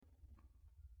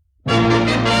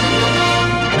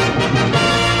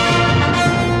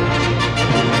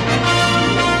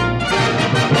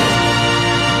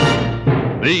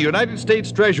The United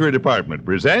States Treasury Department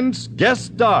presents Guest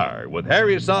Star with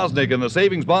Harry Sosnick and the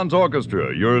Savings Bonds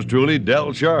Orchestra. Yours truly, Del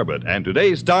Sharbutt. And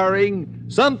today starring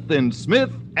Something Smith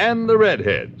and the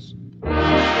Redheads.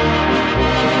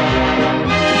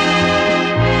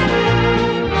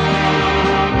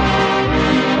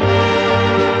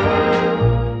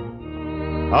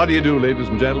 How do you do, ladies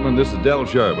and gentlemen? This is Del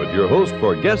Sharbutt, your host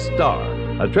for Guest Star,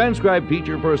 a transcribed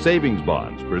feature for savings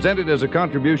bonds, presented as a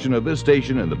contribution of this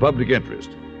station in the public interest.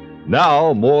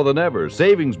 Now, more than ever,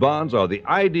 savings bonds are the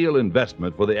ideal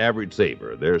investment for the average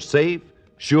saver. They're safe,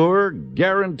 sure,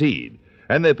 guaranteed,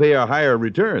 and they pay a higher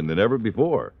return than ever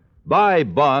before. Buy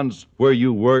bonds where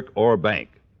you work or bank.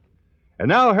 And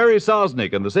now, Harry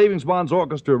Sosnick and the Savings Bonds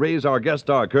Orchestra raise our guest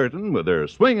star curtain with their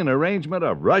swinging arrangement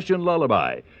of Russian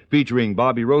Lullaby, featuring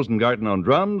Bobby Rosengarten on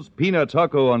drums, Peanuts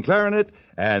Hucko on clarinet,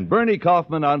 and Bernie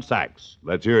Kaufman on sax.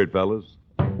 Let's hear it, fellas.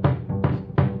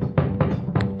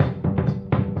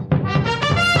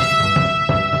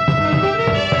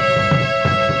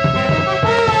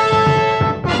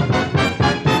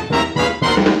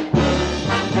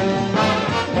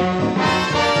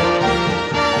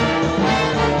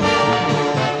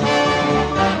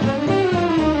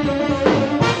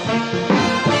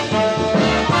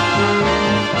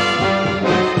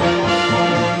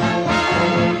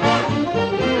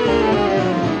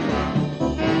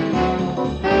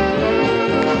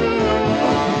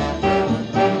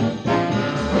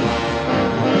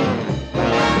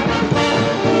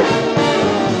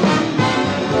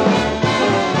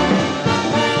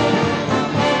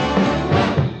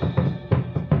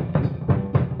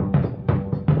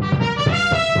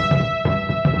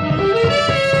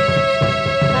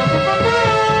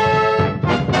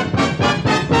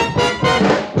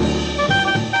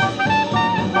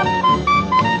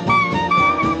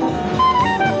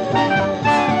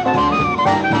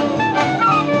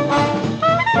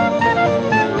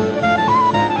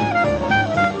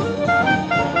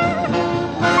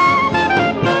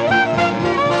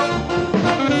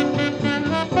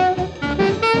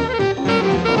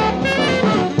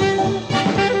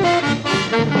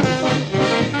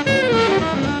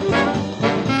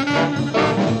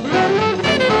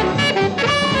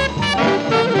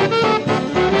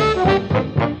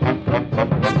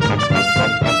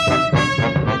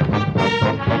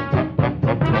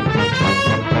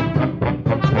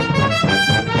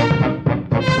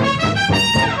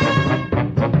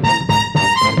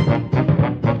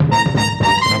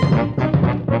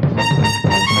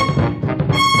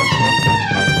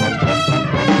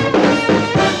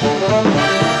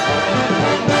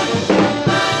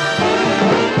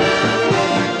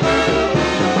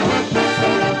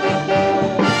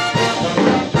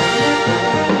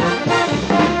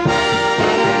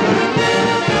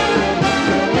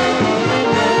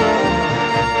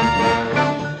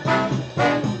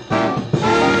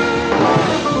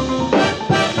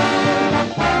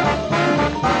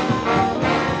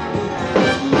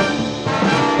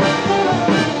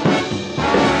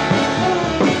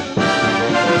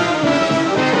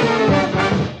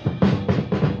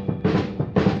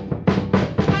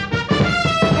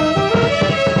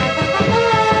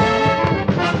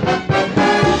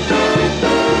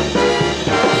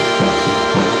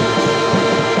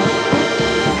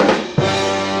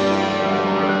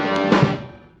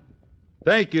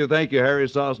 Thank you, Harry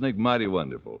Sosnick. Mighty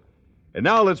wonderful. And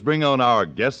now let's bring on our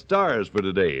guest stars for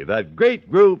today, that great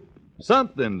group,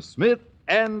 Something Smith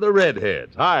and the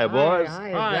Redheads. Hi, boys.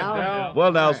 Hi, Del.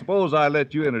 Well, now, suppose I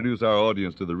let you introduce our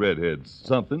audience to the Redheads.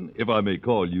 Something, if I may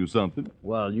call you something.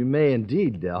 Well, you may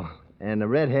indeed, Del. And the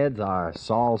Redheads are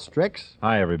Saul Strix.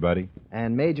 Hi, everybody.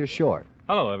 And Major Short.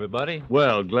 Hello, everybody.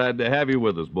 Well, glad to have you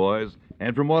with us, boys.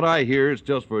 And from what I hear, it's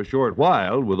just for a short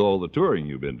while with all the touring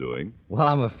you've been doing. Well,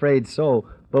 I'm afraid so.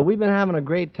 But we've been having a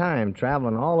great time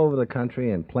traveling all over the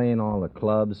country and playing all the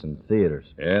clubs and theaters.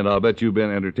 And I'll bet you've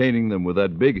been entertaining them with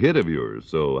that big hit of yours.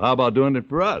 So how about doing it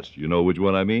for us? You know which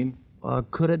one I mean?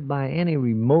 Could it by any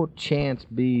remote chance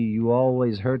be You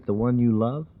Always Hurt the One You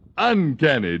Love?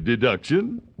 Uncanny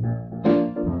deduction.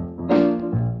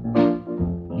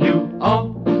 You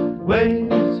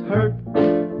always hurt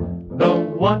the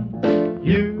one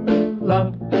you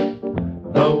love,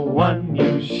 the one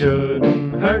you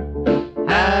shouldn't hurt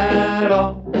at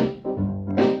all.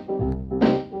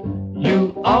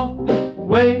 You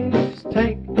always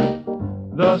take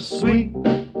the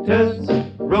sweetest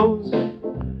rose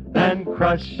and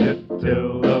crush it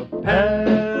till the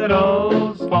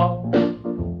petals fall.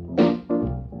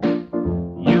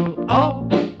 You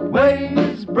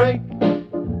always break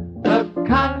the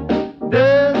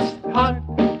kindest heart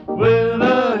with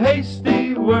a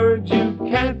hasty word you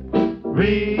can't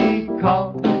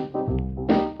recall.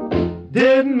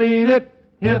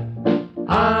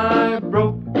 I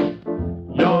broke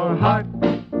your heart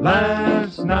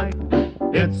last night,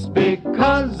 it's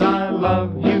because I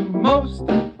love you most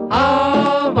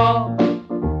of all.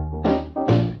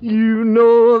 You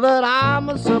know that I'm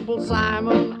a simple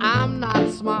Simon, I'm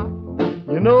not smart.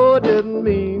 You know I didn't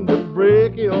mean to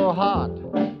break your heart.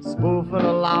 Spoofing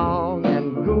along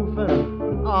and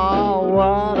goofing, oh,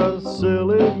 what a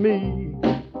silly me.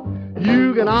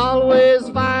 You can always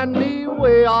find me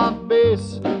way off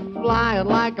base, flying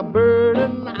like a bird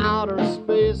in outer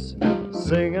space,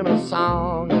 singing a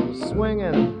song and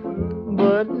swinging,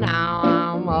 but now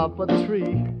I'm up a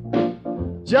tree.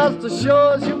 Just as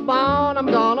sure as you're born, I'm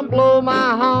gonna blow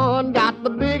my horn. Got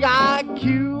the big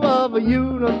IQ of a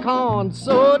unicorn.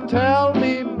 So tell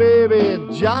me, baby,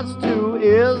 just who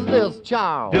is this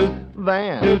Charles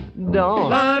Van Dawn?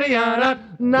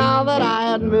 Now that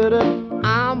I admit it,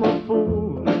 I'm a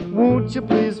fool. Won't you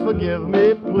please forgive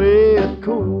me, play it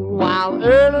cool. While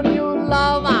earning your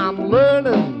love, I'm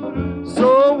learning.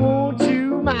 So won't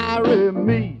you marry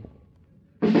me?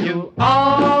 You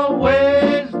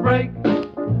always break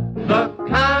the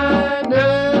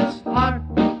kindest heart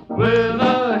with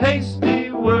a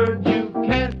hasty word you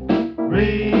can't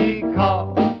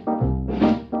recall.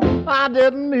 I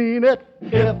didn't mean it.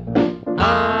 If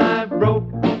I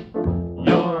broke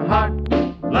your heart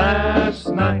last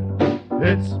night,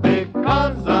 it's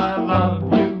because I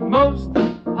love you most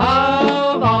of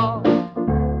all.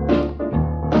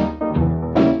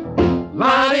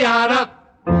 La-di-da-da,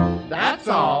 that's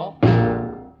all.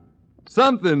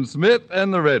 Something Smith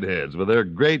and the Redheads with their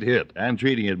great hit, and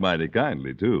treating it mighty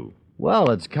kindly, too.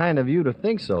 Well, it's kind of you to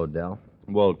think so, Del.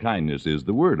 Well, kindness is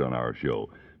the word on our show,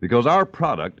 because our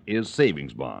product is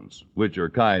savings bonds, which are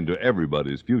kind to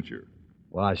everybody's future.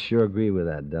 Well, I sure agree with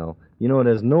that, Del. You know,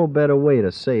 there's no better way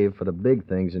to save for the big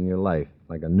things in your life,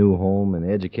 like a new home and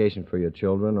education for your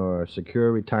children or a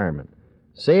secure retirement.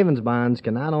 Savings bonds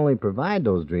can not only provide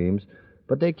those dreams,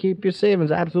 but they keep your savings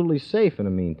absolutely safe in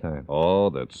the meantime. Oh,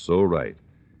 that's so right.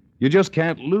 You just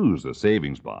can't lose a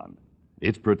savings bond.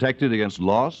 It's protected against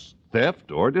loss, theft,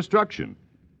 or destruction.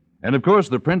 And, of course,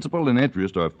 the principal and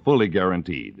interest are fully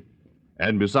guaranteed.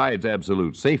 And besides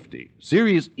absolute safety,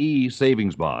 Series E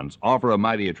savings bonds offer a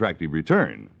mighty attractive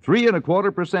return,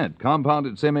 3.25%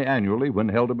 compounded semi-annually when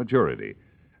held to maturity.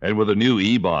 And with the new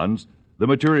E bonds, the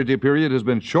maturity period has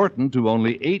been shortened to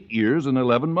only 8 years and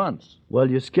 11 months. Well,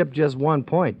 you skipped just one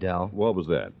point, Del. What was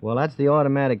that? Well, that's the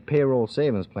automatic payroll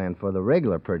savings plan for the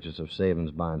regular purchase of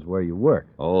savings bonds where you work.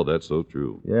 Oh, that's so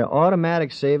true. Yeah,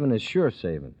 automatic saving is sure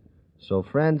saving. So,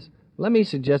 friends, let me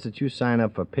suggest that you sign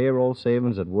up for payroll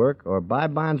savings at work or buy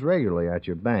bonds regularly at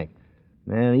your bank.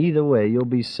 And either way, you'll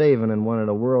be saving in one of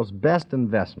the world's best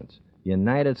investments,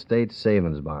 United States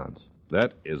savings bonds.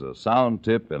 That is a sound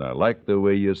tip, and I like the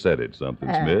way you said it,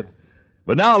 Smith.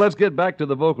 But now let's get back to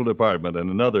the vocal department and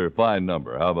another fine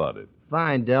number. How about it?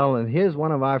 Fine, Del, and here's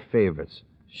one of our favorites,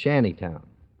 Shantytown.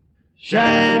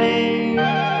 Shanty,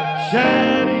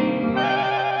 shanty,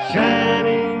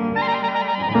 shanty.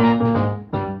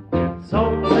 It's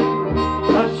only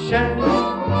a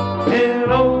shanty in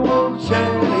old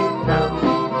Shantytown.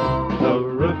 The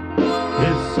roof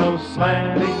is so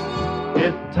slanty,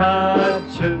 it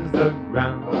touches the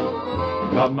ground.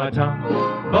 Got my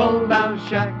tumble-down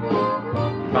shack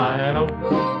by an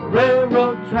old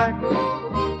railroad track,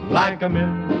 like a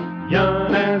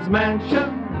millionaire's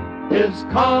mansion is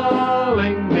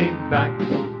calling me back.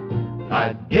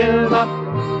 I'd give up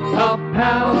a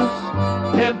palace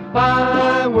if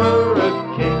I were a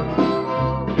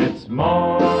king. It's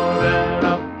more than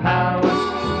a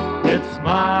palace, it's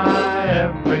my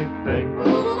everything.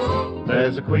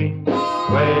 There's a queen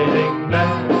waiting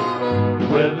there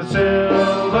with a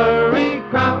silvery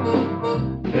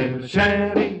crown in a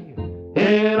shanty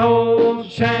in old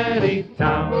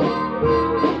Shantytown.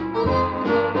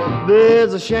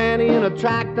 There's a shanty in a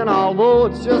tract, and although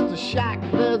it's just a shack,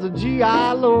 there's a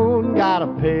GI loan, gotta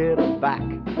pay it back.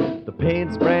 The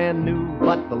paint's brand new,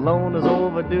 but the loan is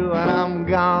overdue, and I'm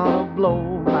gonna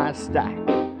blow my stack.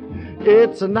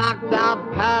 It's a knocked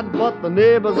out pad, but the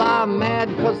neighbors are mad,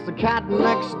 'cause the cat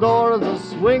next door is a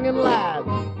swinging lad.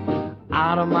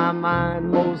 Out of my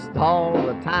mind most all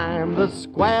the time, the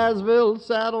Squaresville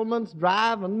settlement's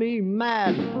driving me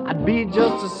mad. I'd be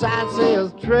just as sassy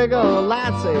as Trigger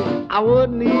Lassie, I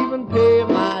wouldn't even pay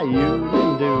my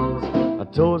union dues. A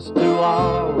toast to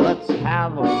all, let's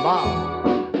have a ball.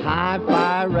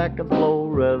 Hi-fi records, low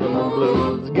rhythm and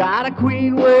blues. Got a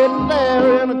queen waiting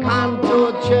there in a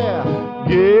contour chair.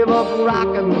 Gave up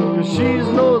rockin' 'cause she's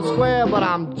no square, but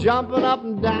I'm jumping up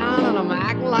and down and I'm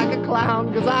acting like a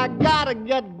clown, 'cause I gotta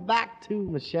get back to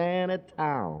my shanty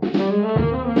town.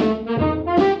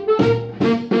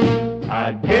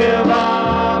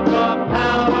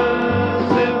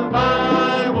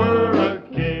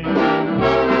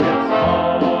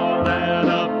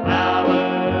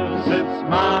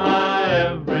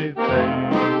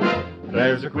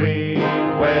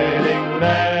 waiting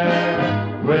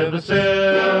there with a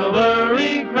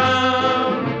silvery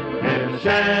crown in a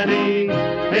shanty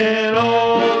in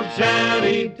old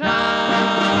shanty town.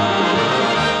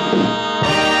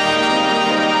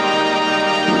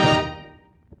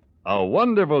 A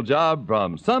wonderful job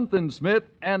from Something Smith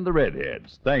and the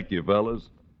Redheads. Thank you, fellas.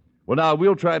 Well, now,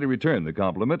 we'll try to return the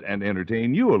compliment and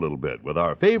entertain you a little bit with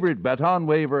our favorite baton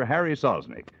waver, Harry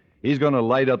Sosnick. He's going to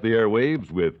light up the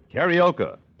airwaves with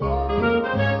karaoke.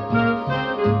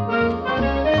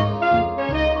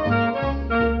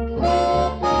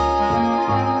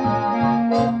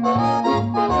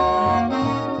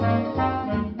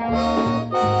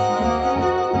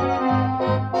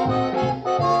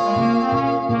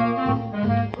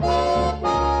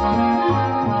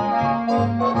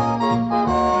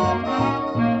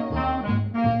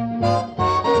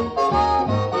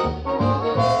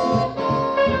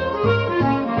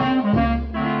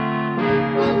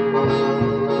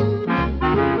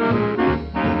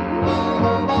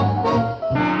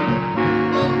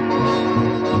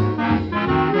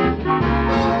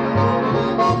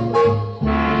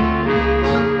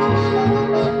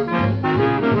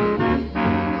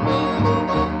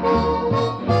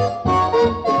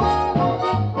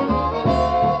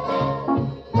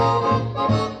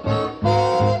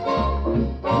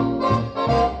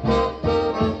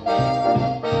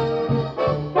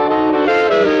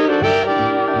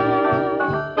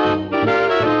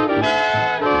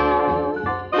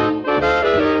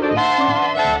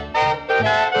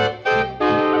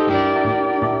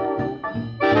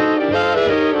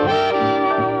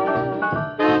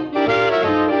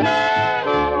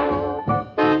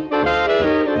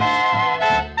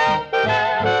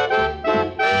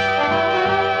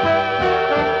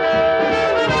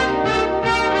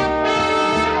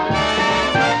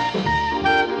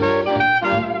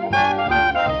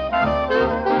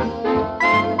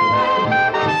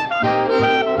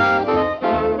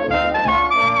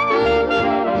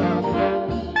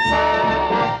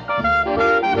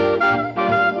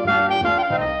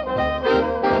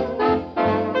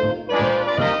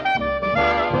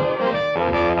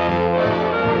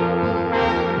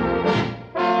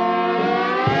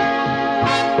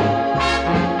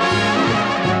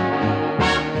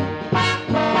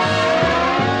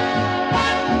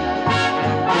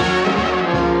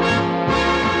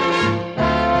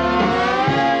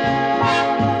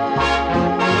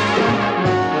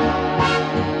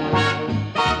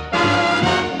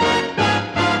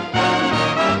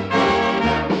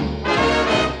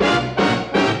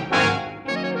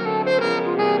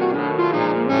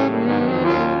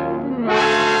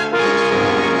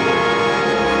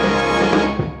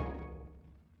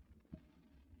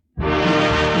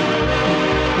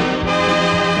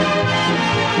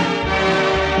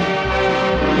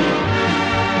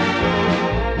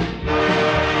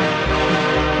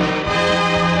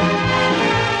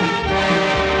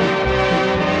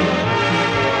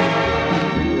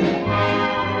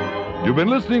 You've been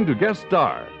listening to Guest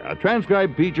Star, a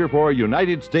transcribed feature for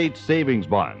United States Savings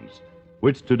Bonds,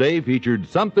 which today featured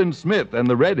Something Smith and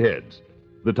the Redheads.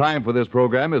 The time for this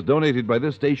program is donated by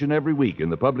this station every week in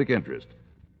the public interest.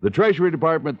 The Treasury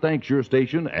Department thanks your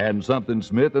station and Something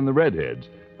Smith and the Redheads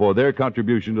for their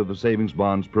contribution to the Savings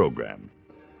Bonds program.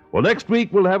 Well, next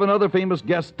week we'll have another famous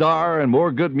guest star and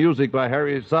more good music by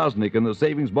Harry Sosnick and the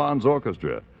Savings Bonds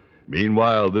Orchestra.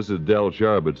 Meanwhile, this is Del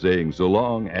Sharbutt saying so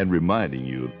long and reminding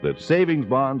you that savings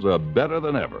bonds are better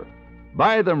than ever.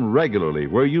 Buy them regularly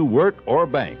where you work or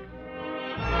bank.